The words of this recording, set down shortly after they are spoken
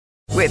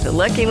With the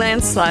Lucky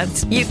Land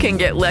Slots, you can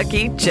get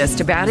lucky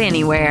just about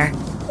anywhere.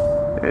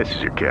 This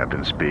is your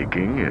captain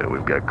speaking.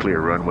 We've got clear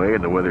runway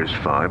and the weather's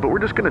fine, but we're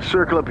just going to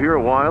circle up here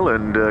a while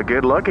and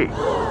get lucky.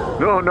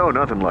 No,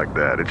 nothing like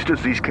that. It's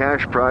just these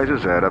cash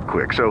prizes add up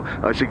quick. So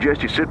I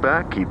suggest you sit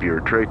back, keep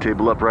your tray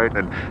table upright,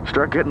 and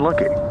start getting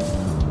lucky.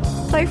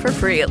 Play for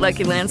free at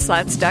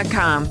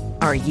LuckyLandSlots.com.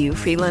 Are you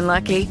feeling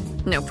lucky?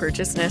 No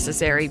purchase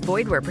necessary.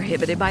 Void where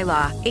prohibited by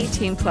law.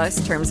 18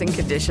 plus terms and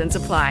conditions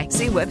apply.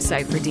 See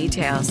website for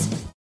details.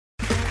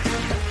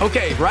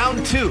 Okay,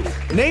 round two.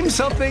 Name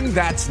something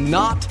that's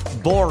not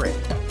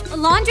boring. A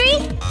laundry?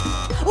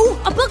 Ooh,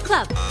 a book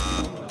club.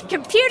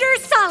 Computer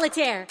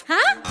solitaire,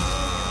 huh?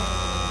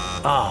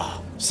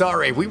 Ah,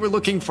 sorry, we were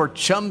looking for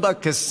Chumba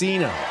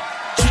Casino.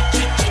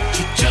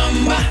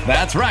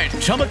 That's right,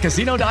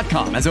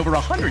 ChumbaCasino.com has over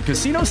 100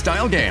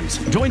 casino-style games.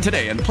 Join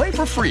today and play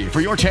for free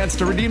for your chance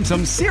to redeem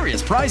some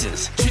serious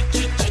prizes.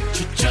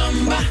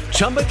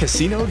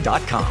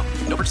 ChumbaCasino.com.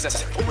 No purchase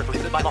necessary. Void where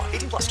prohibited by law.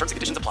 18 plus terms and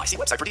conditions apply. See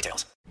website for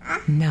details.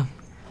 No.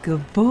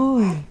 Good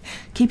boy.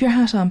 Keep your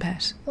hat on,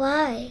 pet.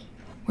 Why?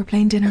 We're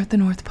playing dinner at the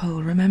North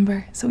Pole,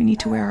 remember? So we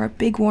need to wear our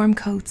big warm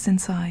coats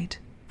inside.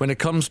 When it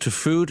comes to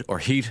food or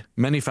heat,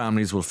 many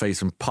families will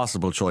face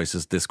impossible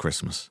choices this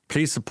Christmas.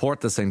 Please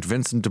support the St.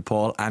 Vincent de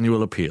Paul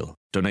annual appeal.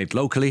 Donate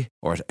locally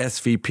or at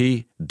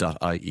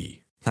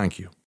svp.ie. Thank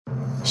you.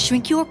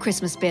 Shrink your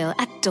Christmas bill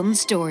at Dunnes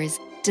Stores.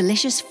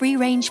 Delicious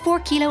free-range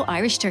 4-kilo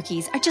Irish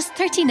turkeys are just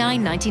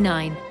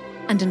 $39.99.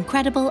 And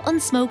incredible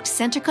unsmoked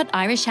centre-cut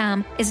Irish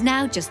ham is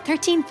now just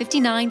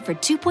 $13.59 for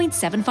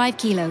 2.75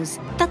 kilos.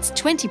 That's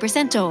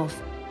 20% off.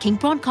 King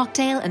prawn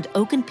cocktail and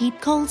oak and peat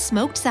cold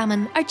smoked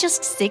salmon are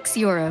just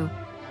 €6.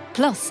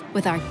 Plus,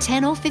 with our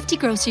 10 off 50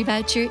 grocery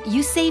voucher,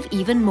 you save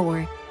even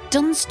more.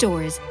 Dunnes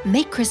Stores.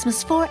 Make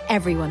Christmas for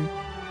everyone.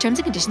 Terms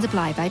and conditions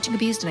apply. Voucher can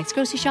be used to next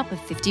grocery shop of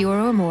 €50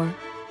 or more.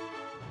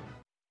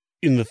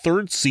 In the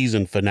third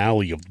season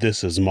finale of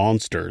This Is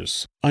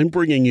Monsters, I'm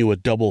bringing you a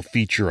double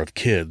feature of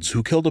kids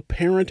who killed a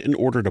parent in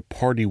order to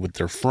party with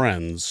their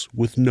friends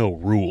with no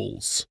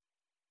rules.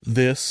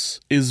 This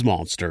is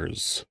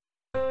Monsters.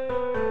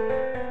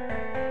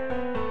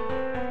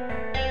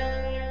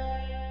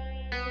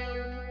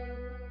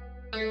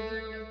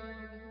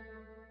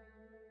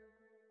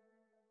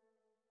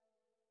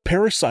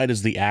 Parricide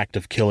is the act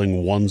of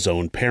killing one's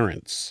own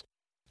parents.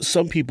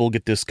 Some people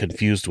get this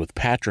confused with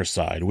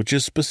patricide, which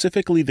is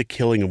specifically the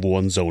killing of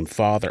one's own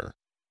father.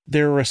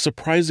 There are a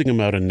surprising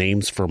amount of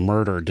names for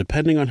murder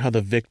depending on how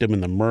the victim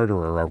and the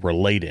murderer are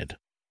related.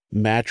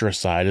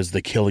 Matricide is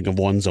the killing of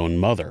one's own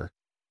mother.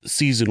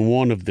 Season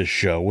 1 of this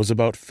show was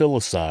about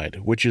filicide,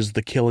 which is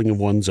the killing of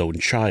one's own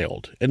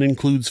child, and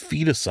includes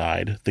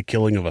feticide, the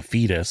killing of a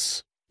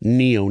fetus,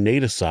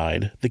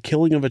 neonaticide, the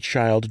killing of a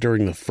child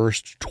during the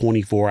first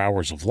 24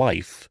 hours of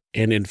life,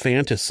 and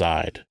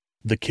infanticide,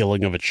 the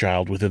killing of a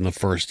child within the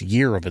first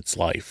year of its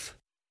life.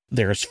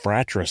 There's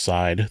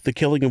fratricide, the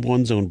killing of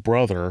one's own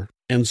brother,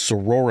 and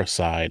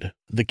sororicide,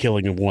 the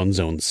killing of one's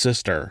own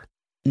sister.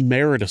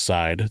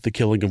 Mariticide, the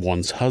killing of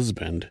one's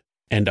husband,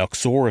 and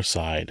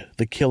uxoricide,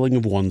 the killing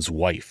of one's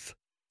wife.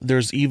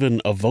 There's even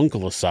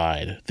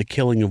avunculicide, the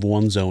killing of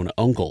one's own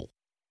uncle.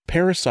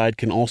 Parricide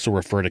can also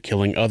refer to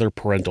killing other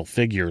parental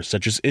figures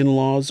such as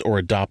in-laws or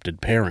adopted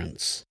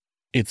parents.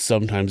 It's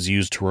sometimes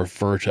used to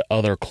refer to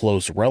other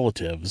close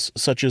relatives,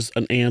 such as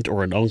an aunt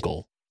or an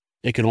uncle.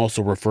 It can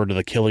also refer to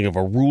the killing of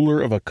a ruler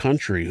of a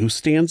country who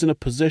stands in a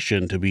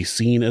position to be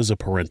seen as a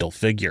parental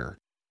figure.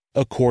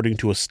 According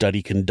to a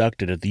study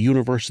conducted at the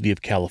University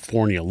of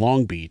California,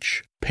 Long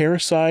Beach,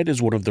 parricide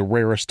is one of the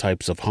rarest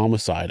types of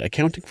homicide,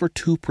 accounting for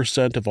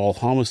 2% of all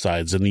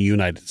homicides in the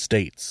United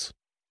States.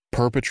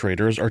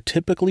 Perpetrators are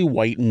typically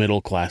white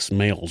middle-class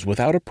males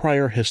without a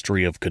prior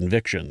history of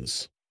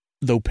convictions.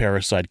 Though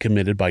parricide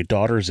committed by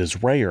daughters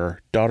is rare,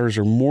 daughters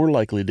are more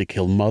likely to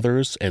kill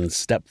mothers and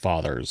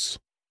stepfathers.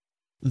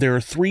 There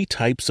are 3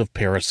 types of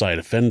parricide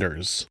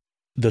offenders: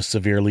 the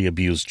severely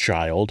abused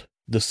child,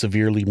 the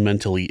severely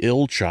mentally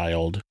ill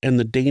child, and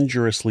the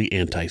dangerously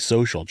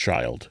antisocial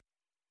child.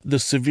 The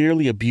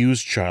severely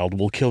abused child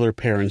will kill their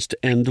parents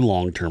to end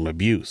long-term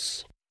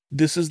abuse.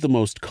 This is the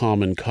most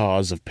common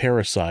cause of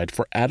parricide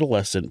for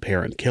adolescent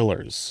parent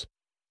killers.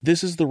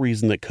 This is the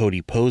reason that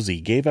Cody Posey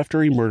gave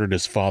after he murdered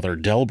his father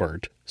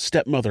Delbert,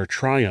 stepmother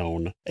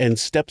Tryon, and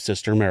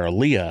stepsister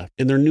Marilia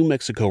in their New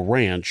Mexico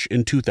ranch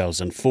in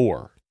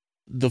 2004.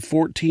 The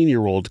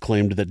 14-year-old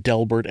claimed that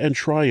Delbert and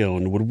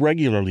Tryon would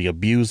regularly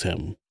abuse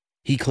him.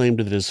 He claimed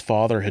that his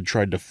father had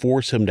tried to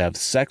force him to have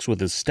sex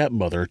with his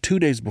stepmother 2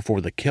 days before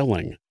the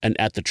killing, and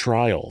at the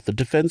trial, the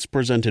defense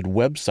presented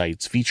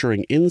websites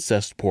featuring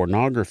incest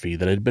pornography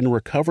that had been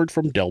recovered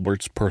from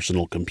Delbert's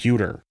personal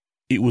computer.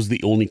 It was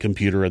the only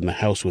computer in the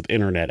house with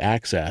internet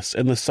access,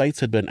 and the sites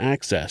had been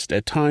accessed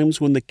at times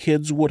when the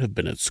kids would have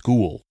been at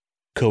school.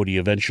 Cody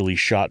eventually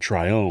shot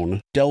Tryon,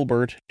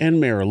 Delbert,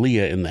 and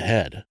Marilia in the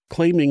head,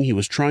 claiming he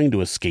was trying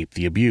to escape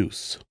the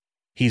abuse.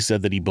 He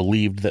said that he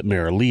believed that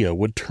Marilia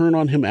would turn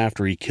on him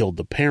after he killed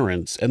the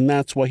parents, and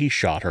that's why he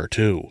shot her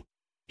too.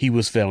 He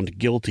was found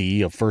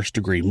guilty of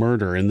first-degree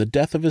murder in the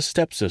death of his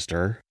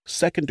stepsister,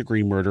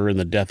 second-degree murder in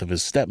the death of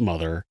his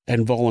stepmother,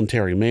 and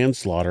voluntary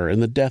manslaughter in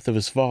the death of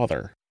his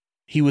father.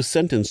 He was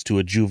sentenced to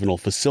a juvenile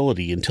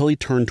facility until he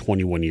turned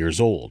 21 years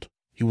old.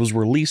 He was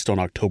released on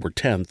October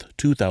 10,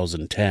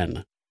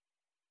 2010.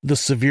 The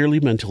severely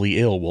mentally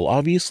ill will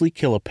obviously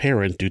kill a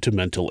parent due to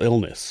mental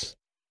illness.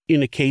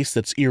 In a case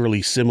that's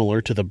eerily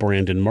similar to the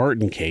Brandon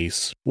Martin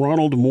case,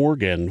 Ronald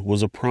Morgan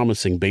was a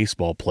promising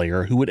baseball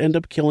player who would end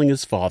up killing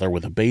his father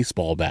with a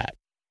baseball bat.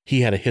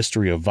 He had a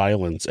history of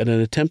violence and had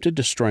attempted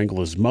to strangle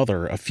his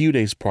mother a few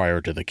days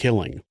prior to the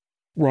killing.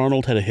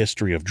 Ronald had a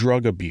history of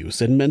drug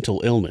abuse and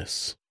mental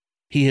illness.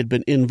 He had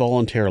been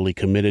involuntarily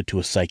committed to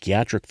a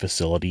psychiatric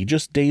facility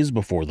just days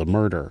before the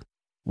murder.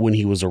 When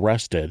he was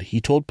arrested, he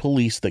told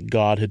police that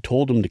God had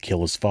told him to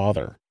kill his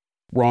father.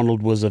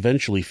 Ronald was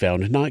eventually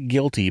found not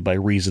guilty by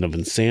reason of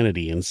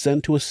insanity and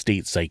sent to a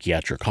state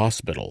psychiatric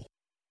hospital.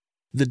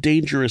 The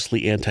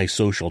dangerously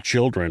antisocial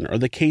children are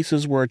the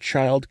cases where a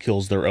child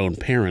kills their own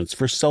parents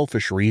for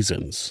selfish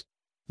reasons.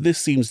 This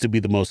seems to be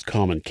the most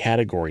common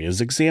category, as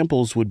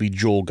examples would be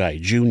Joel Guy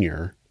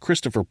Jr.,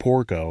 Christopher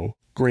Porco,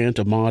 Grant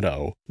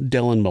Amato,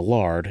 Dellen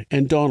Millard,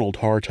 and Donald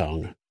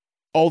Hartung.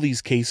 All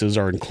these cases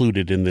are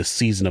included in this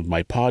season of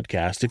my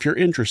podcast if you're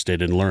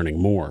interested in learning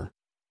more.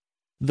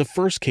 The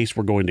first case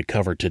we're going to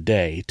cover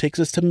today takes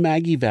us to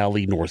Maggie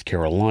Valley, North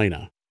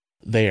Carolina.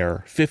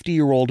 There,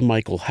 50-year-old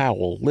Michael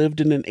Howell lived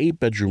in an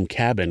 8-bedroom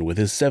cabin with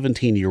his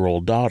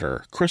 17-year-old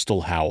daughter,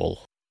 Crystal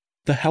Howell.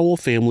 The Howell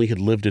family had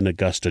lived in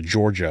Augusta,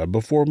 Georgia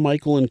before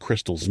Michael and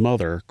Crystal's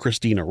mother,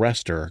 Christina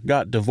Rester,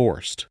 got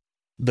divorced.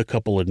 The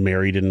couple had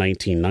married in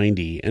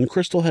 1990, and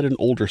Crystal had an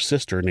older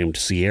sister named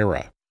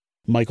Sierra.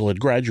 Michael had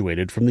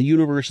graduated from the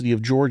University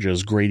of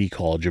Georgia's Grady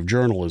College of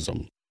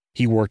Journalism.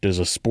 He worked as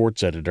a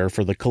sports editor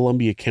for the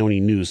Columbia County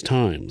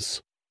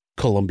News-Times.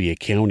 Columbia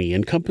County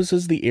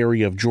encompasses the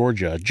area of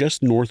Georgia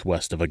just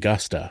northwest of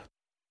Augusta.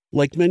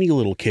 Like many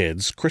little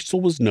kids, Crystal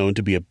was known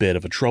to be a bit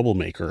of a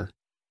troublemaker.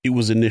 It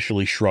was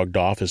initially shrugged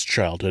off as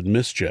childhood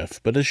mischief,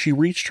 but as she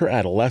reached her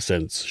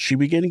adolescence, she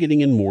began getting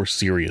in more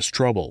serious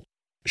trouble.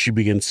 She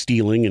began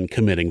stealing and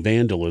committing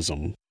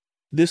vandalism.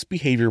 This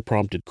behavior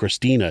prompted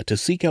Christina to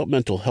seek out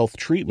mental health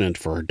treatment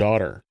for her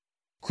daughter.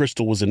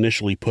 Crystal was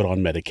initially put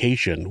on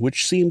medication,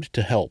 which seemed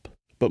to help,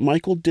 but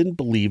Michael didn't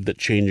believe that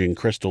changing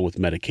Crystal with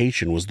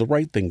medication was the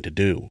right thing to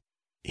do.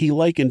 He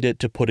likened it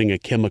to putting a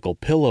chemical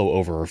pillow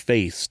over her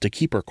face to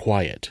keep her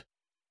quiet.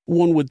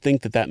 One would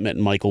think that meant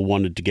Michael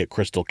wanted to get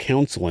Crystal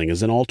counseling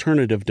as an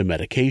alternative to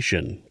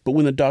medication, but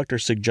when the doctor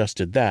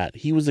suggested that,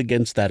 he was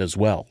against that as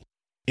well.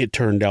 It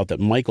turned out that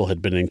Michael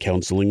had been in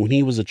counseling when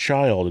he was a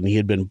child and he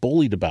had been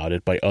bullied about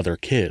it by other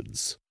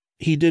kids.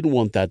 He didn't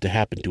want that to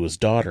happen to his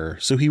daughter,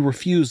 so he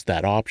refused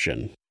that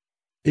option.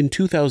 In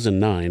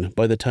 2009,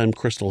 by the time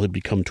Crystal had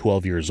become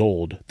 12 years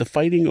old, the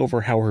fighting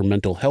over how her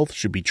mental health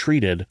should be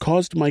treated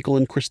caused Michael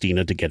and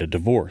Christina to get a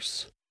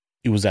divorce.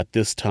 It was at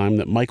this time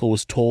that Michael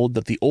was told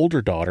that the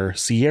older daughter,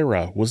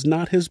 Sierra, was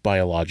not his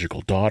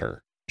biological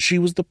daughter. She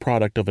was the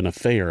product of an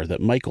affair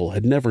that Michael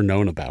had never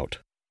known about.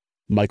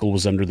 Michael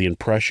was under the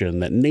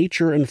impression that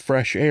nature and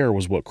fresh air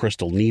was what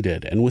Crystal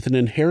needed, and with an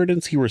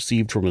inheritance he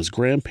received from his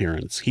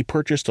grandparents, he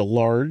purchased a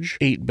large,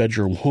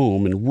 8-bedroom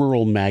home in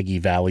rural Maggie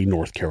Valley,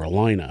 North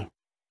Carolina.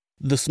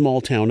 The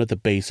small town at the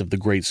base of the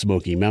Great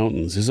Smoky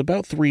Mountains is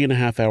about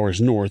 3.5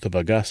 hours north of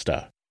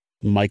Augusta.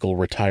 Michael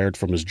retired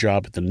from his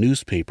job at the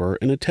newspaper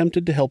and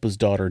attempted to help his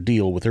daughter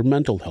deal with her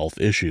mental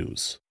health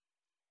issues.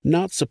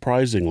 Not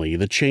surprisingly,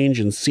 the change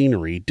in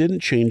scenery didn't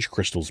change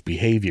Crystal's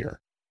behavior.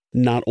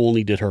 Not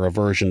only did her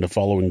aversion to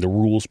following the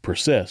rules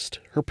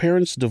persist, her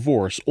parents'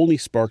 divorce only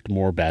sparked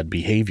more bad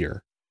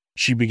behavior.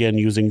 She began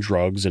using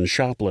drugs and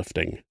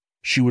shoplifting.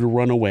 She would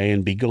run away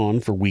and be gone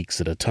for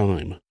weeks at a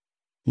time.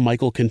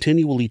 Michael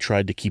continually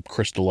tried to keep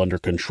Crystal under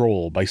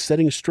control by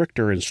setting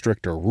stricter and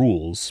stricter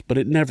rules, but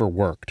it never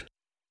worked.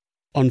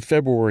 On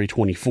February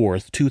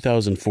 24,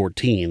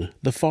 2014,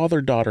 the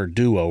father-daughter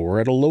duo were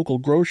at a local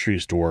grocery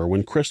store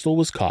when Crystal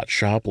was caught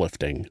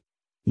shoplifting.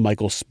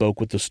 Michael spoke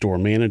with the store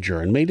manager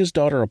and made his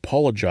daughter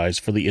apologize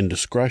for the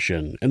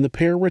indiscretion, and the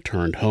pair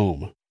returned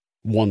home.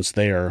 Once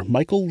there,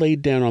 Michael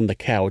laid down on the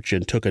couch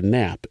and took a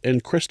nap,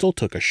 and Crystal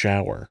took a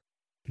shower.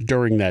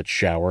 During that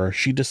shower,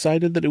 she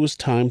decided that it was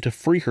time to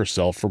free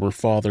herself from her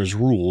father's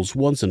rules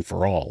once and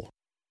for all.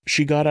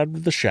 She got out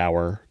of the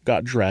shower,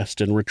 got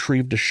dressed, and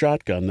retrieved a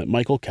shotgun that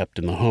Michael kept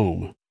in the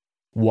home.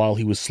 While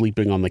he was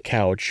sleeping on the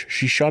couch,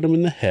 she shot him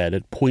in the head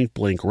at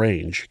point-blank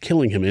range,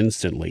 killing him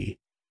instantly.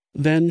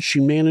 Then she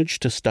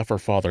managed to stuff her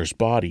father's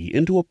body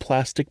into a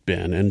plastic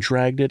bin and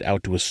dragged it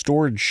out to a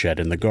storage shed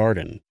in the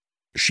garden.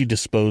 She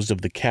disposed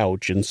of the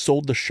couch and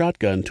sold the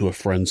shotgun to a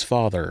friend's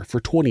father for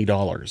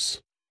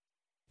 $20.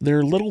 There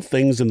are little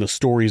things in the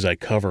stories I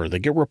cover that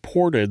get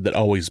reported that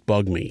always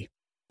bug me.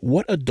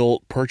 What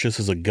adult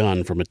purchases a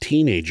gun from a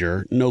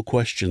teenager, no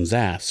questions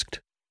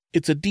asked?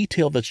 It's a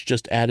detail that's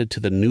just added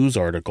to the news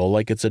article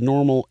like it's a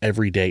normal,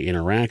 everyday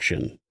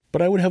interaction.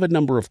 But I would have a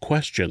number of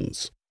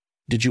questions.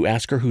 Did you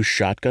ask her whose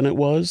shotgun it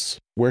was?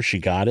 Where she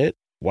got it?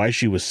 Why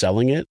she was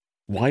selling it?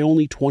 Why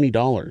only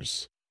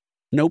 $20?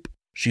 Nope,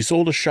 she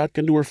sold a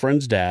shotgun to her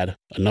friend's dad.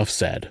 Enough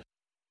said.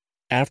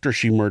 After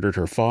she murdered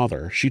her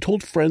father, she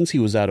told friends he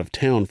was out of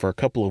town for a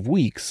couple of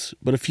weeks,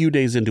 but a few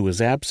days into his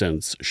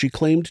absence, she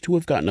claimed to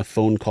have gotten a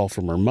phone call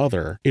from her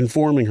mother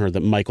informing her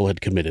that Michael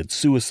had committed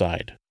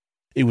suicide.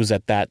 It was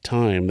at that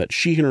time that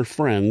she and her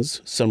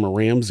friends, Summer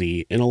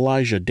Ramsey and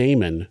Elijah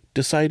Damon,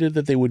 decided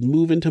that they would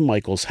move into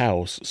Michael's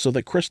house so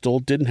that Crystal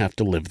didn't have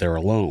to live there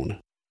alone.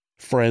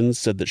 Friends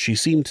said that she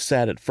seemed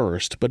sad at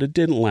first, but it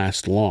didn't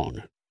last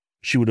long.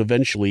 She would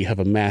eventually have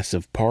a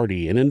massive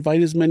party and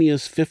invite as many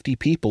as 50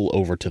 people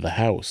over to the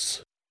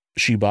house.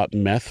 She bought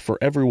meth for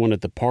everyone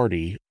at the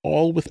party,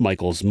 all with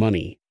Michael's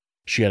money.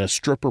 She had a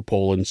stripper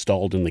pole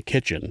installed in the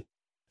kitchen.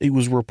 It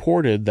was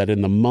reported that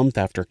in the month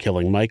after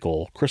killing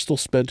Michael, Crystal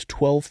spent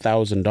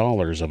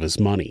 $12,000 of his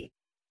money.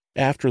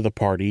 After the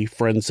party,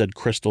 friends said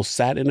Crystal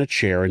sat in a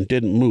chair and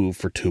didn't move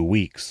for 2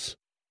 weeks.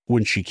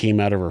 When she came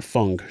out of her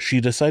funk,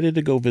 she decided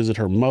to go visit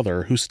her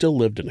mother, who still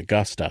lived in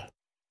Augusta.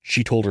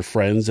 She told her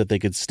friends that they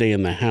could stay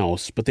in the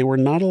house, but they were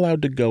not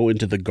allowed to go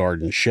into the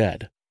garden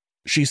shed.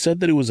 She said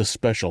that it was a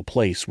special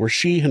place where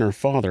she and her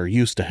father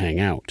used to hang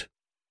out.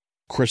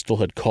 Crystal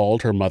had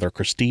called her mother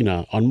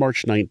Christina on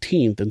March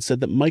 19th and said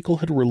that Michael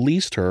had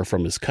released her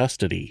from his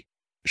custody.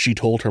 She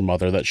told her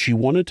mother that she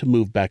wanted to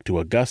move back to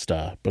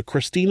Augusta, but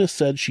Christina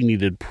said she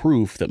needed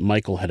proof that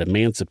Michael had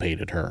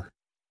emancipated her.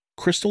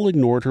 Crystal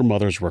ignored her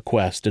mother's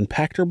request and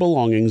packed her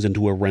belongings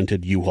into a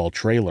rented U-Haul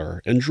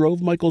trailer and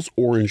drove Michael's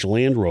orange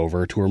Land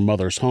Rover to her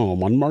mother's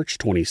home on March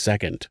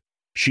 22nd.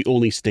 She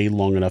only stayed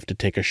long enough to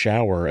take a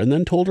shower and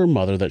then told her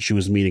mother that she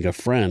was meeting a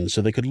friend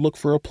so they could look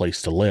for a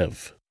place to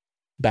live.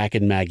 Back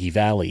in Maggie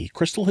Valley,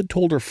 Crystal had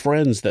told her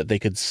friends that they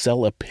could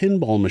sell a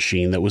pinball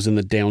machine that was in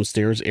the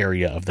downstairs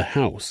area of the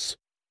house.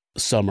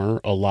 Summer,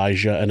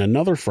 Elijah, and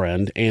another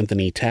friend,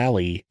 Anthony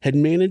Talley, had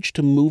managed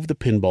to move the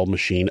pinball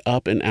machine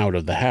up and out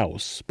of the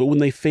house, but when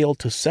they failed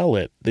to sell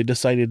it, they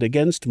decided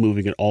against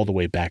moving it all the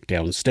way back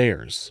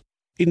downstairs.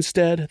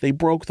 Instead, they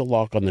broke the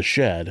lock on the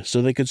shed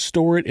so they could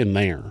store it in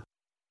there.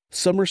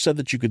 Summer said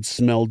that you could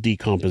smell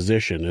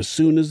decomposition as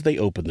soon as they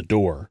opened the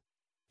door.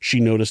 She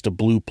noticed a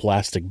blue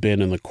plastic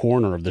bin in the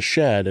corner of the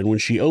shed, and when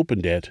she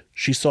opened it,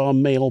 she saw a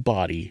male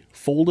body,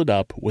 folded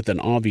up with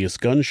an obvious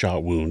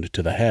gunshot wound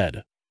to the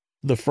head.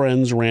 The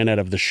friends ran out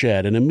of the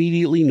shed and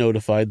immediately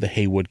notified the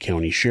Haywood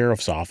County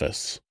Sheriff's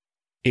Office.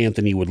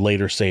 Anthony would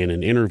later say in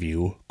an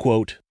interview,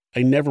 quote,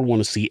 "I never want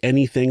to see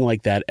anything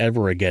like that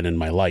ever again in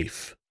my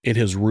life. It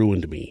has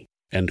ruined me,"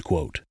 end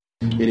quote.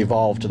 It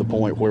evolved to the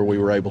point where we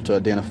were able to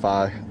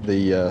identify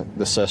the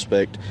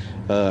suspect,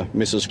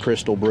 Mrs.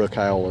 Crystal Brooke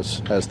Howell,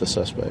 as the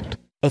suspect.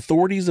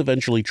 Authorities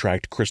eventually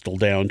tracked Crystal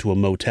down to a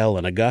motel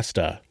in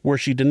Augusta, where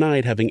she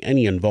denied having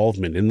any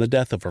involvement in the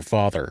death of her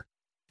father.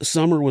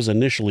 Summer was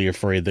initially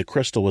afraid that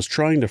Crystal was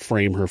trying to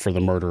frame her for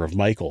the murder of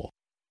Michael.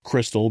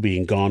 Crystal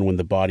being gone when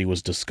the body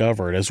was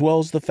discovered, as well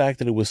as the fact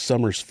that it was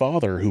Summer's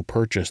father who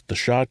purchased the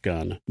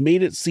shotgun,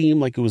 made it seem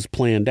like it was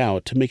planned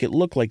out to make it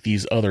look like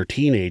these other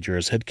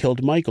teenagers had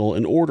killed Michael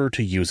in order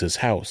to use his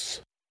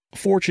house.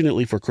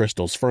 Fortunately for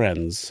Crystal's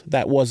friends,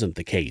 that wasn't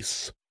the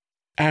case.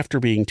 After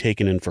being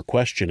taken in for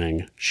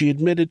questioning, she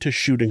admitted to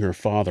shooting her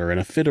father in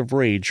a fit of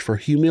rage for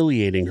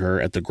humiliating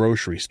her at the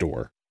grocery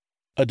store.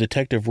 A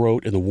detective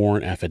wrote in the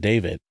warrant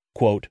affidavit,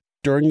 quote,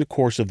 "During the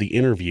course of the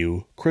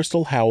interview,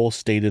 Crystal Howell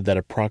stated that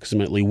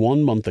approximately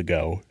 1 month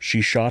ago,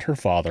 she shot her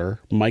father,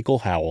 Michael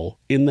Howell,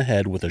 in the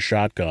head with a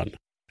shotgun.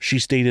 She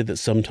stated that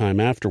sometime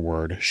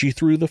afterward, she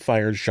threw the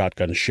fired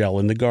shotgun shell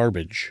in the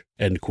garbage,"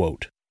 end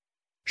quote.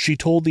 She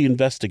told the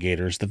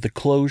investigators that the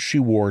clothes she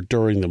wore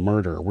during the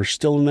murder were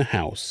still in the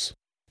house.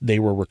 They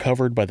were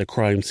recovered by the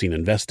crime scene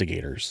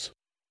investigators.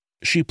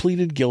 She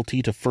pleaded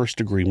guilty to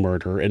first-degree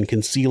murder and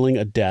concealing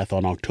a death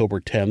on October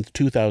 10,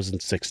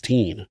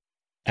 2016.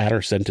 At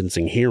her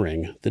sentencing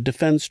hearing, the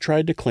defense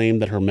tried to claim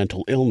that her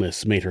mental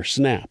illness made her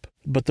snap,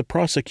 but the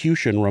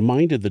prosecution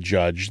reminded the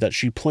judge that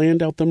she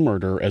planned out the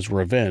murder as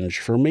revenge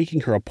for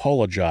making her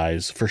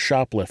apologize for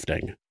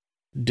shoplifting.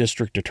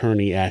 District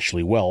Attorney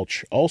Ashley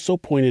Welch also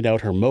pointed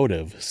out her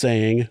motive,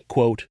 saying,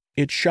 quote,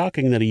 "It's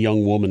shocking that a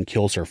young woman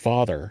kills her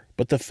father,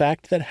 but the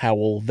fact that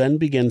Howell then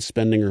began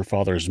spending her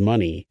father's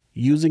money,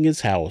 using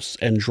his house,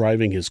 and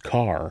driving his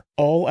car,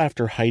 all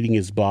after hiding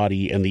his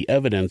body and the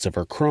evidence of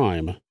her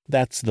crime,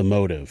 that's the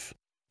motive.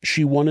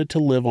 She wanted to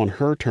live on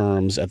her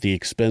terms at the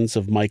expense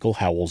of Michael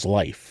Howell's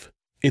life.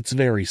 It's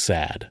very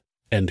sad,"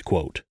 end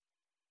quote.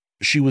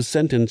 She was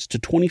sentenced to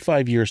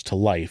 25 years to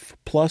life,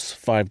 plus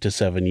 5 to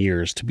 7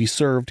 years to be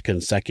served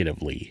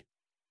consecutively.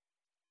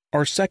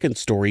 Our second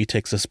story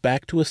takes us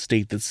back to a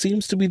state that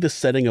seems to be the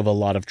setting of a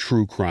lot of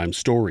true crime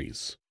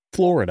stories,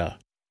 Florida.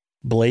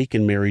 Blake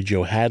and Mary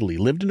Jo Hadley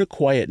lived in a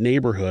quiet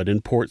neighborhood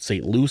in Port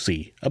St.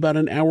 Lucie, about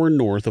an hour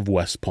north of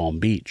West Palm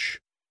Beach.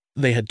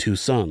 They had 2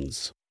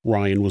 sons.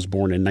 Ryan was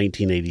born in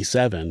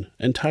 1987,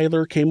 and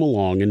Tyler came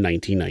along in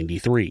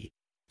 1993.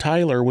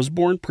 Tyler was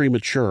born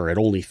premature at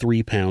only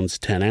 3 pounds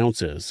 10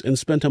 ounces and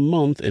spent a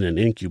month in an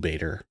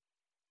incubator.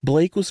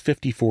 Blake was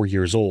 54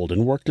 years old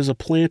and worked as a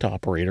plant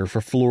operator for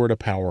Florida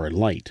Power and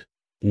Light.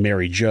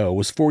 Mary Jo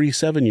was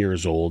 47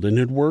 years old and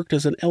had worked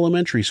as an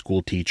elementary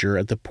school teacher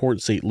at the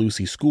Port St.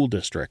 Lucie School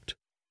District.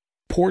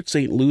 Port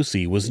St.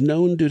 Lucie was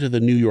known due to the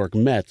New York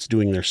Mets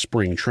doing their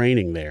spring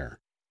training there.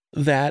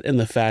 That and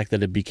the fact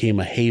that it became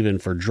a haven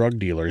for drug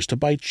dealers to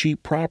buy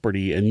cheap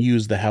property and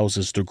use the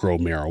houses to grow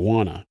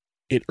marijuana.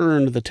 It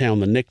earned the town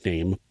the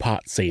nickname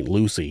Pot St.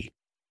 Lucie.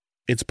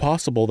 It's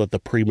possible that the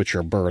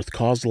premature birth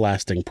caused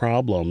lasting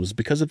problems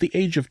because at the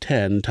age of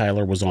 10,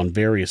 Tyler was on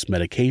various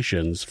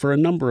medications for a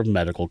number of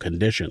medical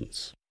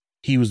conditions.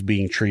 He was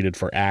being treated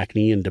for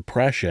acne and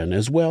depression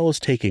as well as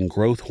taking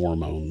growth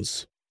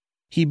hormones.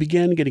 He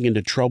began getting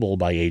into trouble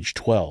by age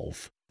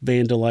 12,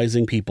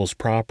 vandalizing people's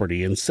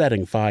property and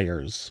setting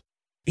fires.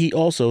 He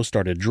also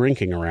started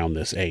drinking around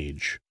this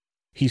age.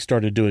 He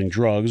started doing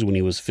drugs when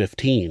he was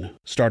 15,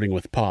 starting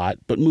with pot,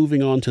 but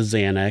moving on to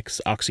Xanax,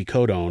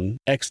 oxycodone,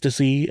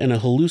 ecstasy, and a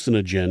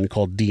hallucinogen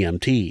called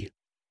DMT.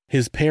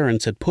 His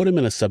parents had put him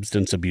in a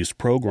substance abuse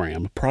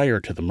program prior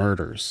to the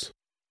murders.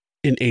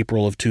 In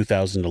April of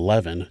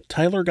 2011,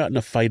 Tyler got in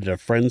a fight at a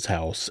friend's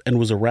house and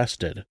was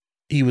arrested.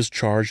 He was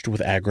charged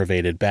with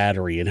aggravated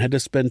battery and had to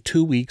spend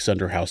 2 weeks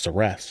under house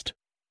arrest.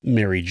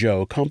 Mary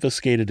Jo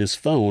confiscated his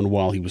phone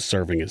while he was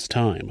serving his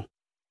time.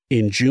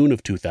 In June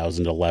of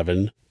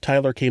 2011,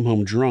 Tyler came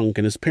home drunk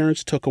and his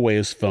parents took away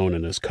his phone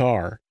and his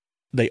car.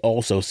 They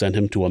also sent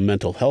him to a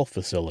mental health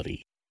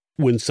facility.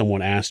 When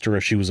someone asked her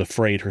if she was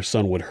afraid her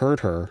son would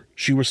hurt her,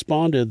 she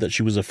responded that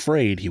she was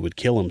afraid he would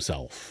kill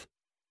himself.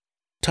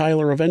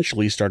 Tyler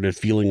eventually started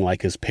feeling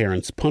like his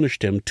parents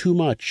punished him too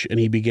much and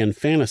he began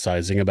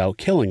fantasizing about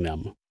killing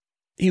them.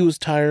 He was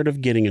tired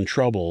of getting in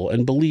trouble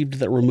and believed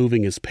that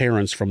removing his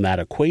parents from that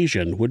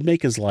equation would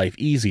make his life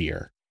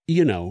easier.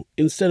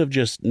 Instead of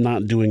just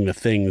not doing the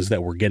things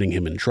that were getting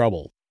him in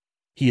trouble.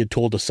 He had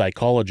told a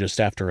psychologist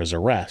after his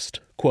arrest,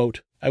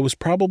 quote, "I was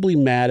probably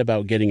mad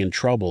about getting in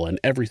trouble and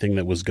everything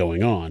that was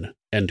going on,"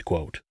 end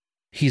quote.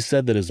 He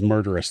said that his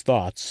murderous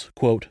thoughts,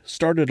 quote,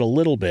 "started a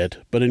little bit,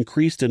 but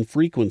increased in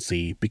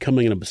frequency,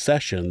 becoming an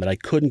obsession that I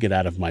couldn't get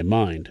out of my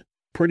mind.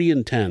 Pretty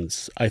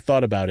intense, I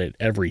thought about it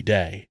every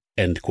day,"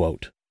 end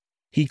quote.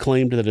 He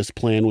claimed that his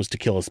plan was to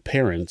kill his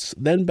parents,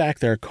 then back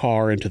their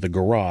car into the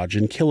garage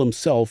and kill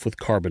himself with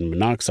carbon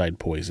monoxide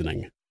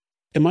poisoning.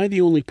 Am I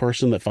the only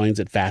person that finds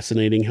it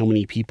fascinating how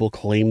many people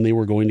claim they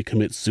were going to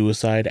commit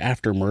suicide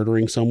after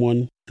murdering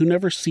someone, who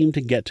never seem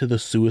to get to the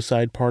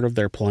suicide part of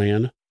their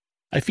plan?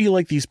 I feel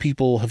like these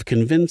people have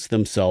convinced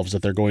themselves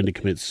that they're going to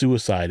commit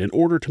suicide in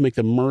order to make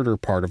the murder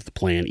part of the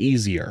plan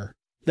easier.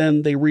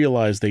 Then they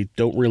realize they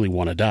don't really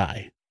want to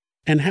die.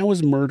 And how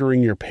is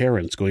murdering your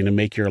parents going to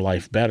make your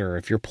life better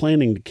if you're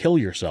planning to kill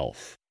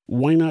yourself?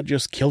 Why not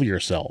just kill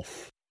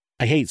yourself?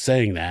 I hate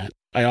saying that.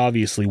 I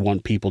obviously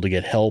want people to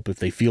get help if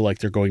they feel like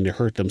they're going to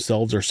hurt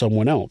themselves or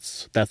someone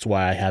else. That's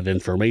why I have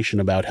information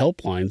about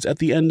helplines at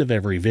the end of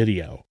every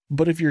video.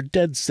 But if you're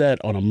dead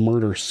set on a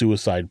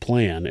murder-suicide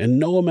plan and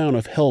no amount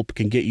of help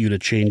can get you to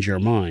change your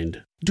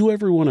mind, do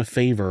everyone a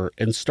favor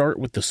and start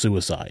with the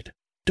suicide.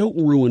 Don't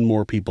ruin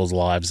more people's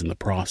lives in the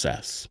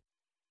process.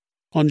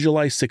 On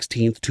July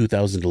 16,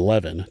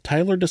 2011,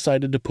 Tyler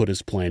decided to put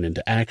his plan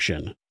into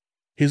action.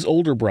 His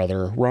older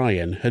brother,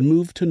 Ryan, had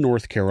moved to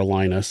North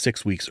Carolina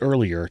 6 weeks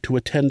earlier to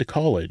attend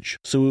college,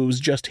 so it was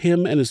just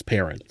him and his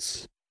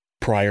parents.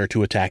 Prior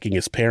to attacking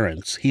his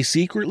parents, he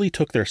secretly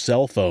took their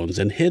cell phones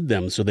and hid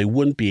them so they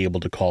wouldn't be able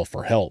to call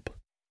for help.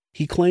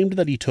 He claimed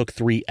that he took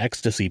 3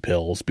 ecstasy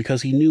pills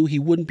because he knew he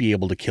wouldn't be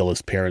able to kill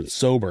his parents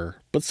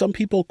sober, but some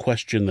people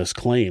question this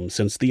claim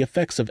since the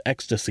effects of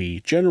ecstasy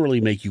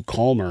generally make you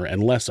calmer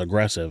and less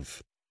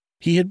aggressive.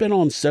 He had been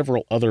on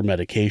several other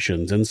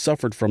medications and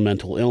suffered from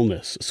mental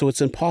illness, so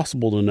it's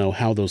impossible to know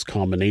how those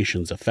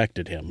combinations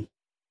affected him.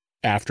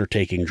 After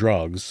taking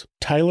drugs,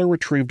 Tyler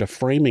retrieved a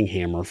framing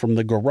hammer from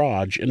the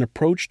garage and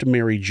approached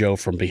Mary Jo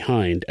from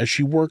behind as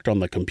she worked on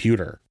the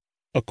computer.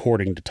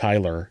 According to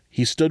Tyler,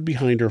 he stood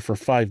behind her for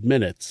 5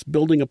 minutes,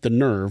 building up the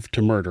nerve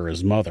to murder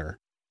his mother.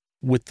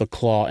 With the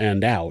claw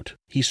end out,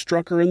 he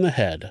struck her in the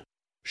head.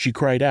 She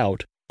cried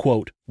out,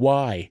 quote,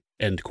 "Why?"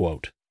 end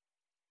quote.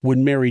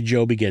 When Mary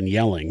Jo began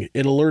yelling,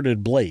 it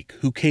alerted Blake,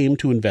 who came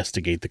to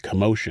investigate the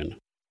commotion.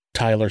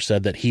 Tyler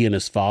said that he and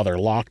his father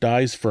locked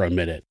eyes for a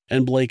minute,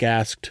 and Blake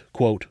asked,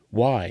 quote,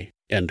 "Why?"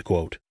 end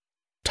quote.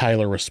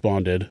 Tyler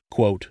responded,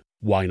 quote,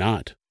 "Why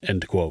not?"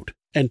 end quote,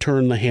 and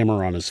turned the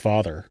hammer on his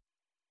father.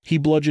 He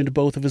bludgeoned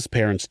both of his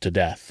parents to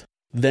death.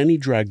 Then he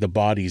dragged the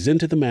bodies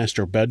into the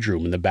master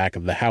bedroom in the back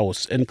of the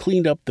house and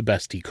cleaned up the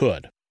best he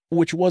could,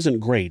 which wasn't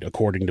great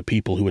according to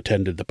people who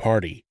attended the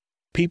party.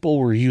 People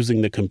were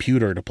using the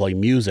computer to play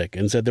music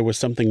and said there was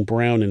something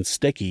brown and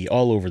sticky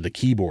all over the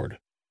keyboard.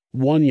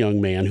 One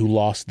young man who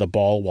lost the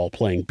ball while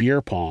playing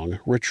beer pong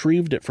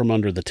retrieved it from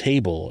under the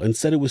table and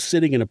said it was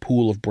sitting in a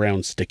pool of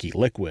brown sticky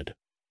liquid.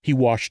 He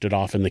washed it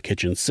off in the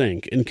kitchen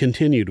sink and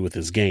continued with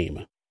his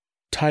game.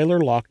 Tyler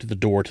locked the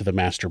door to the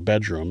master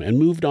bedroom and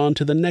moved on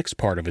to the next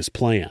part of his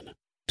plan,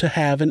 to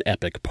have an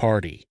epic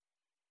party.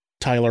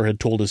 Tyler had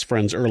told his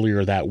friends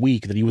earlier that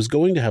week that he was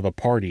going to have a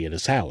party at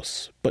his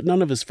house, but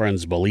none of his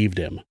friends believed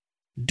him.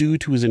 Due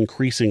to his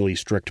increasingly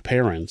strict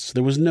parents,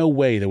 there was no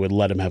way they would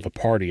let him have a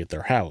party at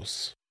their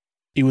house.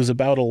 It was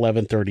about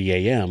 11:30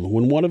 a.m.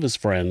 when one of his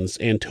friends,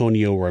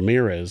 Antonio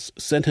Ramirez,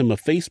 sent him a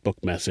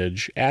Facebook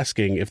message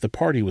asking if the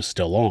party was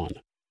still on.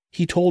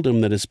 He told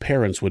him that his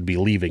parents would be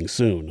leaving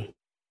soon.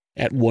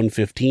 At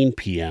 1:15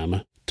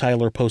 p.m.,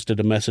 Tyler posted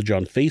a message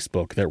on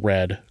Facebook that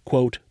read,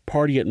 quote,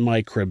 "Party at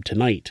my crib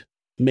tonight.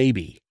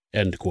 Maybe,"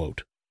 end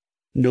quote.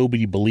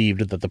 Nobody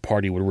believed that the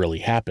party would really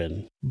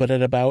happen, but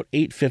at about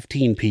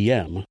 8:15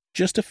 p.m.,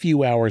 just a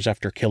few hours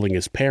after killing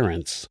his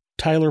parents,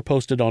 Tyler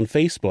posted on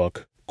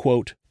Facebook,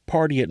 quote,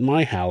 "Party at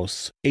my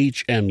house,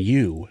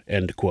 HMU,"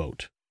 end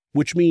quote,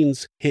 which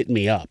means hit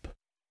me up.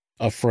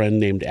 A friend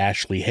named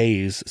Ashley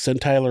Hayes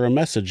sent Tyler a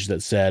message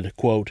that said,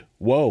 quote,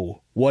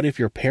 "Whoa, what if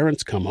your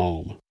parents come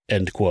home?"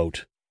 End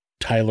quote.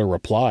 Tyler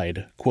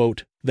replied,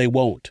 quote, "They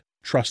won't.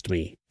 Trust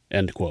me,"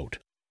 end quote.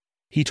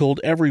 He told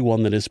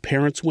everyone that his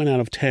parents went out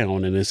of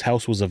town and his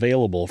house was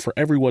available for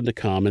everyone to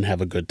come and have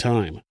a good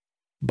time.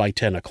 By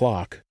 10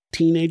 o'clock,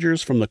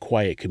 teenagers from the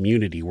quiet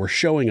community were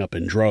showing up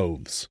in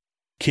droves.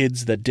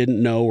 Kids that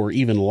didn't know or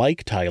even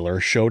like Tyler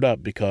showed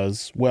up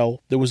because,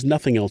 well, there was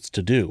nothing else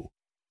to do.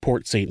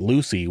 Port St.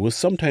 Lucie was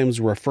sometimes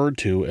referred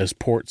to as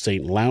Port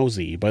St.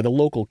 Lousy by the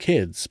local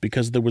kids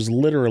because there was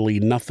literally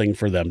nothing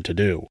for them to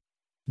do.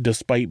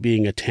 Despite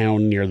being a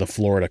town near the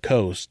Florida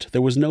coast,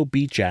 there was no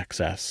beach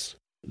access.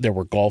 There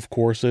were golf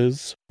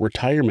courses,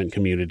 retirement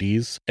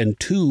communities, and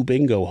 2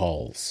 bingo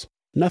halls.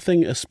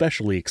 Nothing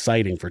especially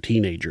exciting for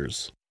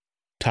teenagers.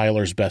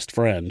 Tyler's best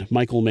friend,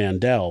 Michael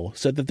Mandel,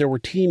 said that there were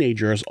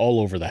teenagers all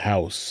over the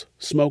house,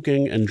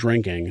 smoking and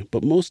drinking,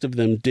 but most of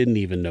them didn't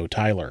even know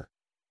Tyler.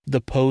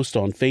 The post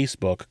on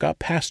Facebook got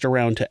passed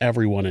around to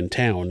everyone in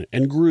town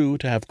and grew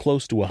to have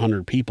close to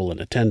 100 people in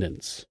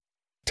attendance.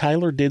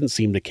 Tyler didn't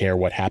seem to care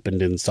what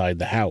happened inside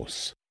the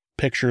house.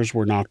 Pictures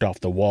were knocked off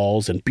the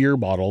walls and beer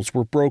bottles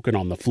were broken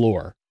on the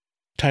floor.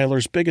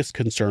 Tyler's biggest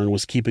concern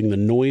was keeping the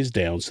noise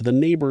down so the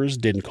neighbors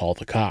didn't call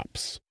the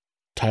cops.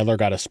 Tyler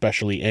got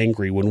especially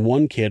angry when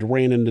one kid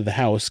ran into the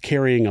house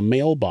carrying a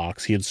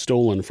mailbox he had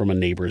stolen from a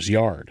neighbor's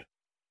yard.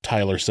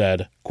 Tyler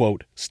said,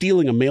 quote,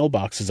 "Stealing a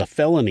mailbox is a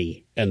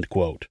felony," end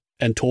quote,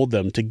 and told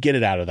them to get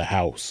it out of the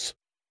house.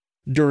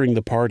 During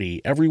the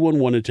party, everyone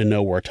wanted to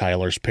know where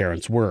Tyler's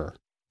parents were.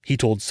 He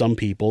told some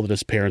people that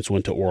his parents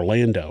went to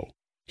Orlando.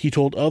 He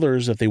told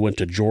others that they went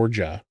to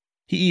Georgia.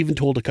 He even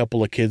told a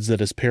couple of kids that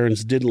his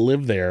parents didn't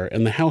live there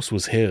and the house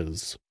was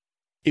his.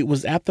 It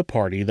was at the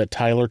party that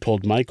Tyler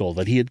told Michael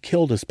that he had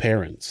killed his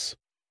parents.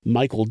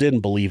 Michael didn't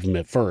believe him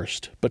at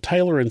first, but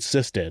Tyler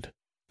insisted.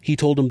 He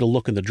told him to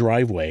look in the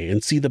driveway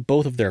and see that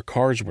both of their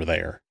cars were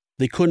there.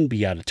 They couldn't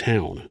be out of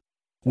town.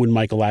 When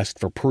Michael asked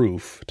for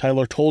proof,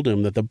 Tyler told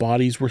him that the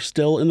bodies were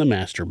still in the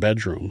master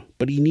bedroom,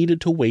 but he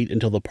needed to wait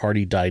until the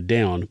party died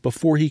down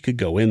before he could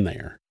go in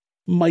there.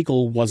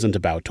 Michael wasn't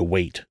about to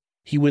wait.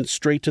 He went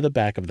straight to the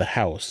back of the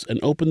house and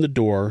opened the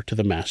door to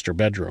the master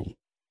bedroom.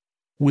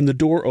 When the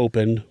door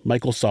opened,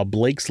 Michael saw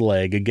Blake's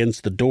leg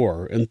against the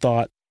door and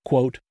thought,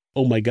 quote,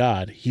 "Oh my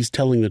God, he's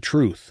telling the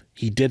truth.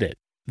 He did it.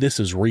 This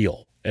is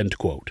real," end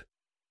quote.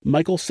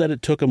 Michael said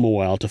it took him a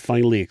while to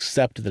finally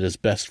accept that his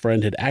best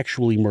friend had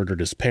actually murdered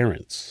his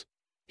parents.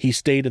 He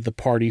stayed at the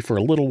party for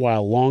a little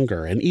while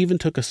longer and even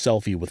took a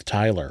selfie with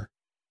Tyler.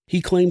 He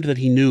claimed that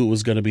he knew it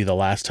was going to be the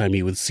last time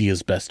he would see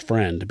his best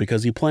friend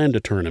because he planned to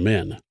turn him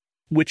in,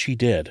 which he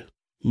did.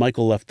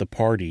 Michael left the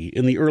party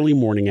in the early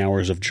morning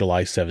hours of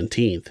July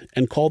 17th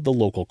and called the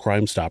local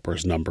Crime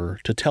Stoppers number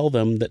to tell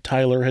them that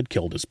Tyler had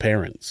killed his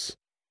parents.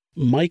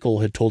 Michael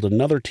had told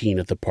another teen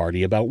at the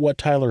party about what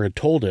Tyler had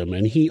told him,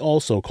 and he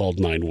also called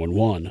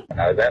 911.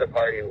 I was at a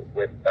party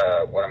with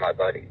one of my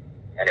buddies,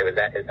 and it was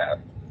at his house.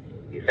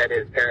 He said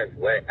his parents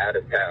went out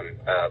of town.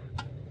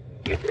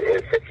 He said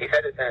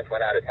his parents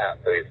went out of town,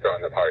 so he was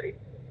throwing the party.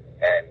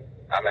 And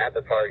I'm at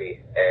the party,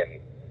 and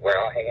we're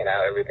all hanging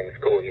out. Everything's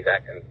cool. He's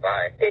acting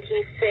fine. Did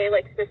he say,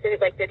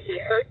 did he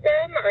hurt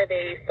them? Are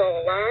they still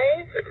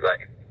alive?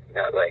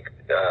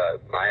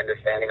 My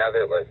understanding of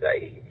it was that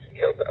he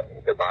killed them.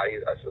 The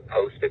bodies are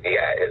supposed to be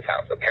at his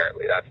house,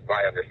 apparently. That's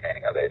my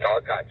understanding of it. It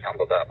all got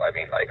jumbled up. I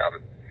mean,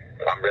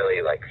 I'm really,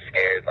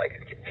 scared,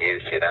 and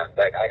confused, you know?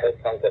 I heard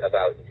something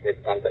about he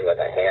did something with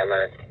a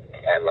hammer,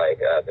 and,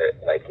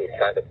 he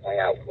tried to point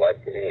out blood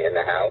to me in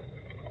the house.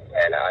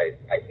 And I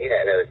seen it,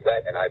 and it was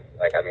wet, and I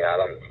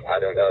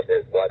don't know if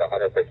there's blood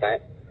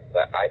 100%,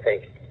 but I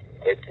think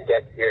it's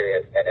dead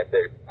serious, and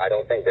I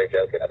don't think they're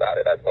joking about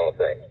it. That's the whole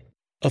thing.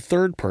 A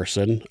third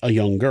person, a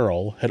young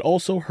girl, had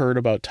also heard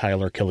about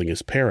Tyler killing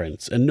his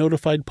parents and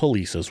notified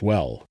police as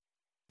well.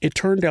 It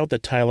turned out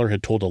that Tyler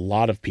had told a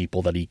lot of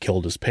people that he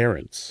killed his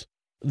parents.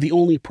 The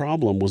only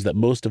problem was that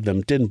most of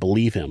them didn't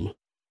believe him.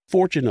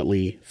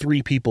 Fortunately,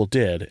 3 people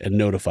did and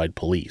notified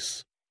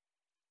police.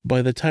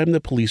 By the time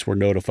the police were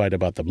notified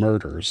about the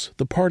murders,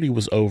 the party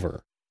was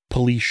over.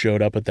 Police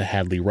showed up at the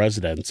Hadley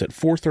residence at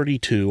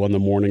 4:32 on the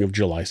morning of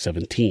July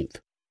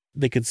 17th.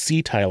 They could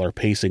see Tyler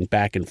pacing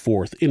back and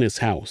forth in his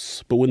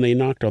house, but when they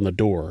knocked on the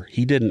door,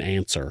 he didn't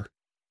answer.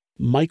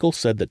 Michael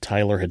said that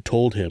Tyler had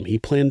told him he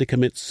planned to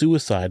commit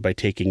suicide by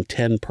taking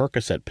 10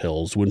 Percocet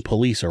pills when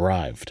police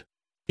arrived.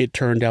 It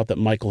turned out that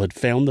Michael had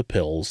found the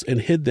pills and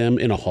hid them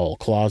in a hall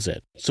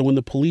closet, so when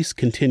the police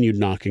continued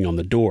knocking on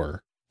the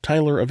door,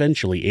 Tyler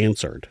eventually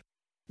answered.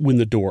 When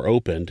the door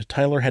opened,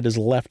 Tyler had his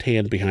left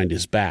hand behind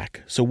his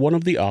back, so one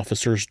of the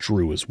officers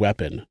drew his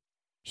weapon.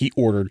 He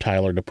ordered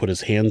Tyler to put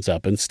his hands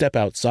up and step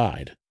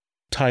outside.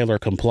 Tyler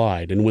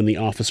complied, and when the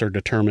officer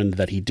determined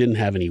that he didn't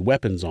have any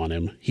weapons on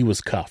him, he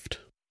was cuffed.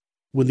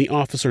 When the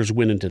officers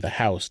went into the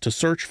house to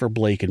search for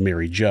Blake and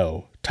Mary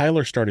Jo,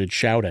 Tyler started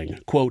shouting,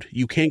 quote,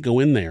 "You can't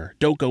go in there,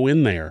 don't go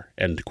in there,"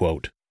 end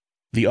quote.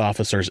 The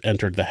officers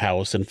entered the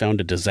house and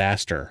found a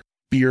disaster.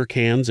 Beer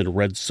cans and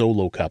red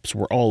Solo cups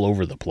were all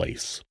over the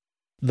place.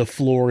 The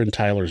floor in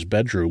Tyler's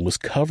bedroom was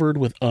covered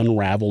with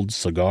unraveled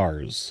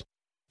cigars.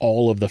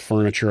 All of the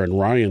furniture in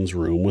Ryan's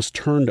room was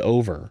turned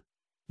over.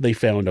 They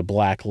found a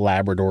black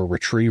Labrador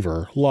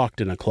retriever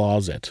locked in a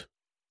closet.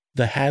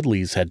 The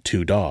Hadleys had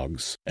 2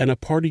 dogs, and a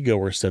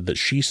partygoer said that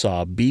she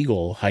saw a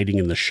beagle hiding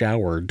in the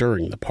shower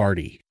during the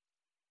party.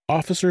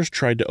 Officers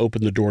tried to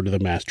open the door to the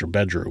master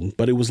bedroom,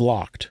 but it was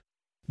locked.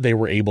 They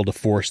were able to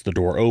force the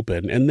door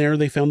open, and there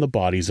they found the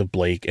bodies of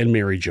Blake and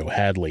Mary Jo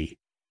Hadley.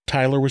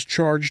 Tyler was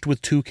charged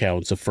with 2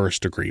 counts of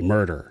first-degree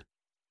murder.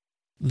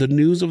 The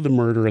news of the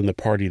murder and the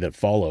party that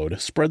followed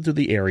spread through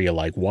the area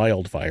like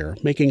wildfire,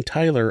 making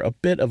Tyler a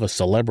bit of a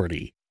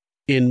celebrity.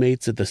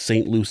 Inmates at the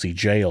St. Lucie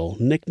jail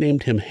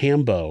nicknamed him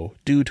Hambo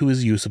due to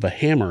his use of a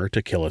hammer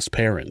to kill his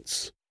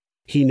parents.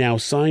 He now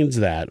signs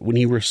that when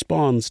he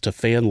responds to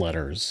fan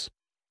letters.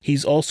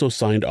 He's also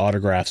signed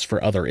autographs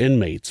for other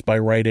inmates by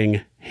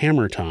writing,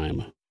 "Hammer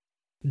Time."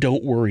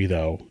 Don't worry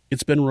though,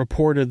 it's been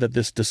reported that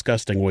this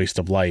disgusting waste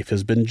of life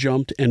has been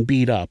jumped and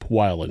beat up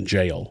while in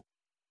jail.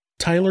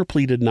 Tyler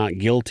pleaded not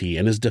guilty,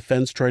 and his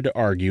defense tried to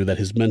argue that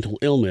his mental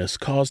illness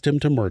caused him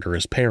to murder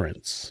his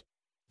parents.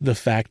 The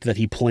fact that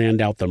he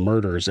planned out the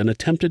murders and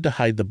attempted to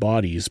hide the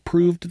bodies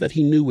proved that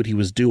he knew what he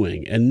was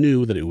doing and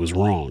knew that it was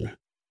wrong.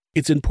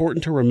 It's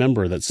important to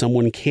remember that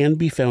someone can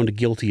be found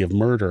guilty of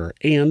murder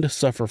and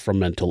suffer from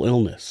mental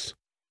illness.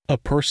 A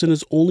person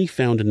is only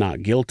found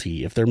not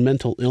guilty if their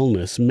mental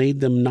illness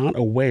made them not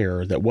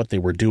aware that what they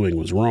were doing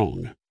was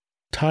wrong.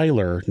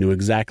 Tyler knew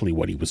exactly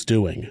what he was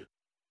doing.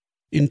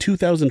 In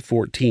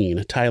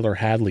 2014, Tyler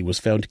Hadley was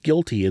found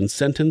guilty and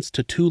sentenced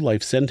to 2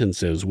 life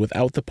sentences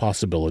without the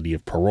possibility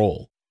of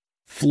parole.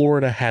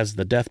 Florida has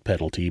the death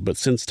penalty, but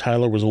since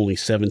Tyler was only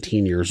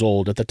 17 years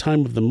old at the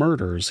time of the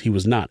murders, he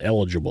was not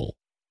eligible.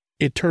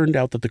 It turned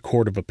out that the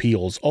Court of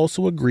Appeals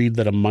also agreed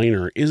that a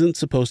minor isn't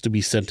supposed to be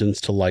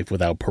sentenced to life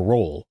without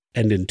parole,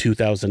 and in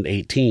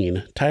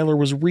 2018, Tyler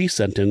was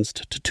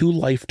resentenced to 2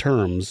 life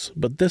terms,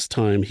 but this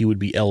time he would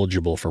be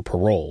eligible for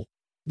parole.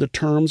 The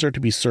terms are to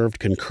be served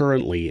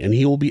concurrently, and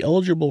he will be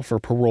eligible for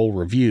parole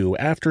review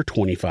after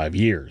 25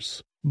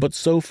 years. But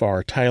so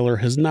far, Tyler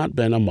has not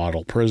been a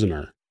model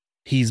prisoner.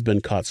 He's been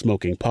caught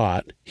smoking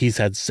pot, he's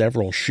had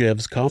several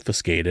shivs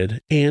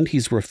confiscated, and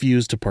he's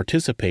refused to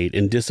participate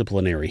in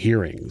disciplinary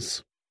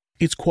hearings.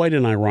 It's quite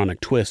an ironic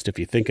twist if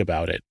you think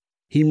about it.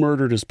 He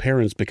murdered his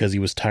parents because he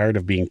was tired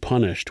of being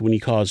punished when he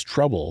caused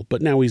trouble,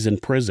 but now he's in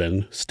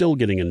prison, still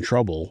getting in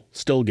trouble,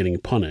 still getting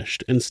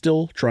punished, and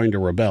still trying to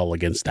rebel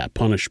against that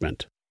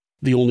punishment.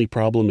 The only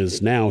problem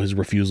is now his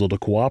refusal to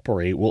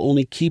cooperate will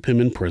only keep him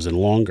in prison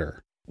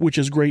longer. Which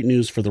is great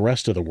news for the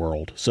rest of the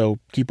world, so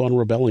keep on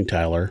rebelling,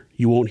 Tyler.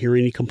 You won't hear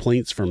any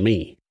complaints from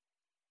me.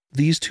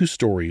 These 2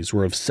 stories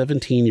were of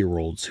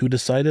 17-year-olds who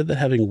decided that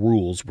having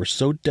rules were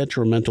so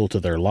detrimental to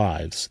their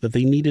lives that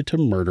they needed to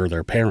murder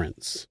their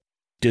parents.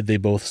 Did they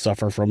both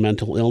suffer from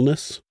mental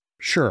illness?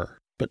 Sure,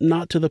 but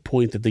not to the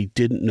point that they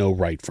didn't know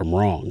right from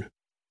wrong.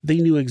 They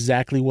knew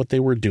exactly what they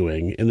were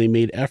doing, and they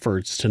made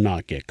efforts to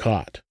not get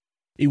caught.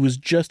 It was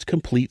just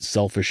complete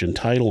selfish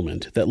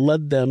entitlement that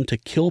led them to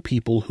kill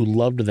people who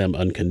loved them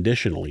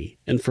unconditionally,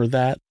 and for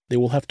that, they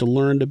will have to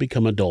learn to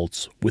become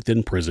adults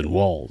within prison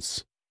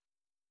walls.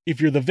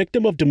 If you're the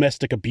victim of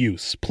domestic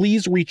abuse,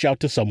 please reach out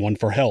to someone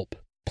for help.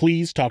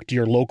 Please talk to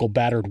your local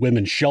battered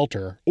women's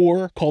shelter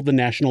or call the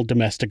National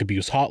Domestic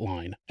Abuse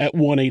Hotline at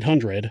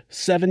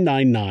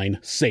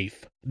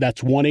 1-800-799-SAFE.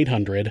 That's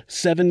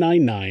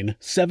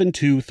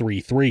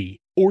 1-800-799-7233.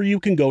 Or you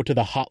can go to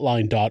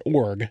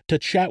thehotline.org to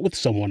chat with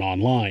someone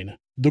online.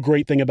 The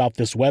great thing about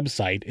this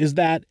website is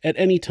that, at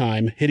any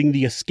time, hitting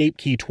the escape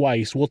key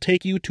twice will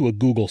take you to a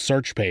Google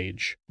search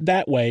page.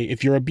 That way,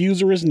 if your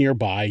abuser is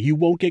nearby, you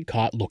won't get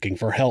caught looking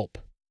for help.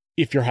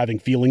 If you're having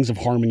feelings of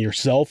harming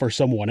yourself or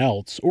someone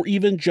else, or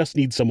even just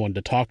need someone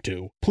to talk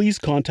to, please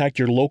contact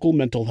your local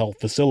mental health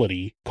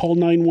facility, call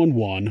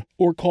 911,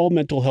 or call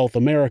Mental Health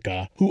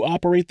America, who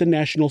operate the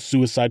National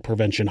Suicide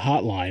Prevention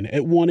Hotline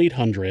at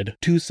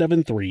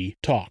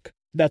 1-800-273-TALK.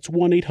 That's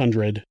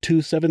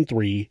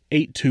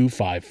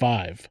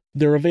 1-800-273-8255.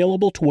 They're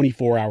available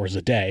 24 hours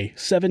a day,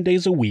 7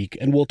 days a week,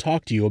 and will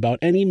talk to you about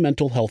any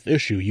mental health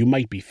issue you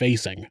might be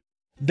facing.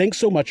 Thanks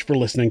so much for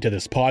listening to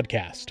this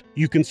podcast.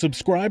 You can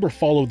subscribe or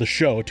follow the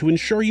show to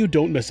ensure you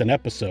don't miss an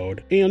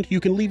episode, and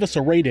you can leave us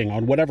a rating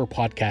on whatever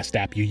podcast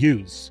app you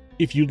use.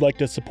 If you'd like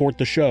to support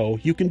the show,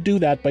 you can do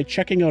that by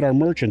checking out our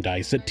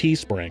merchandise at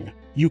Teespring.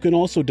 You can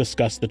also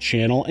discuss the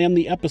channel and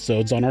the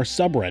episodes on our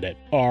subreddit,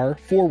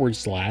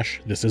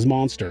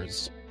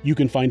 r/thisismonsters. You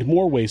can find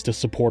more ways to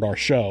support our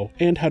show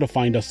and how to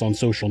find us on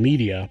social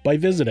media by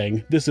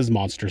visiting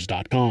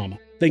thisismonsters.com.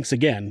 Thanks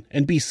again,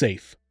 and be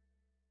safe.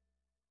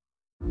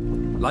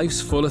 Life's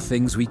full of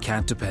things we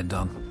can't depend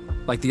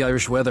on, like the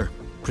Irish weather,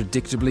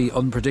 predictably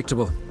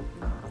unpredictable.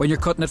 When you're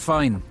cutting it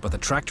fine, but the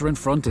tractor in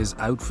front is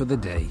out for the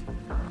day.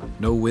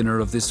 No winner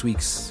of this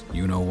week's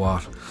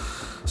you-know-what.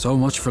 So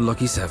much for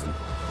Lucky 7.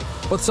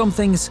 But some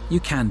things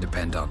you can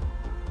depend on,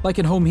 like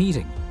in home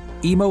heating.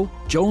 Emo,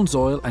 Jones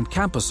Oil and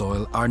Campus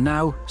Oil are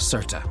now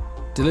CERTA,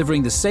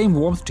 delivering the same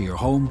warmth to your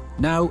home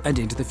now and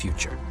into the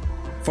future.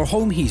 For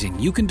home heating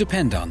you can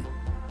depend on,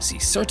 see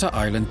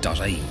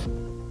CERTAIreland.ie.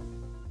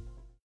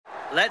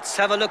 Let's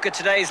have a look at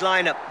today's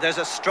lineup. There's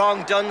a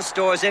strong Dunnes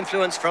Stores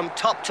influence from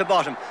top to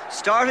bottom,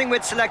 starting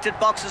with selected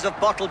boxes of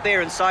bottled beer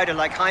and cider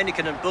like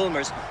Heineken and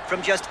Bulmers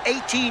from just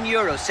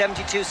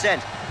 €18.72.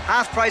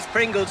 Half-price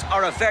Pringles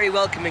are a very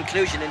welcome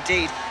inclusion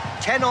indeed.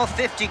 10 off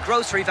 50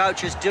 grocery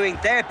vouchers doing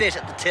their bit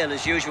at the till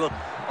as usual.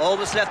 All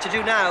that's left to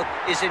do now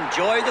is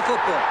enjoy the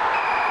football.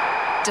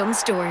 Dunnes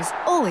Stores,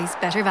 always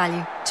better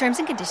value. Terms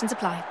and conditions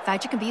apply.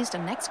 Voucher can be used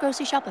on next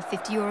grocery shop of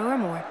 €50 or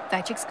more.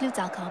 Voucher excludes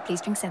alcohol.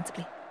 Please drink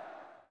sensibly.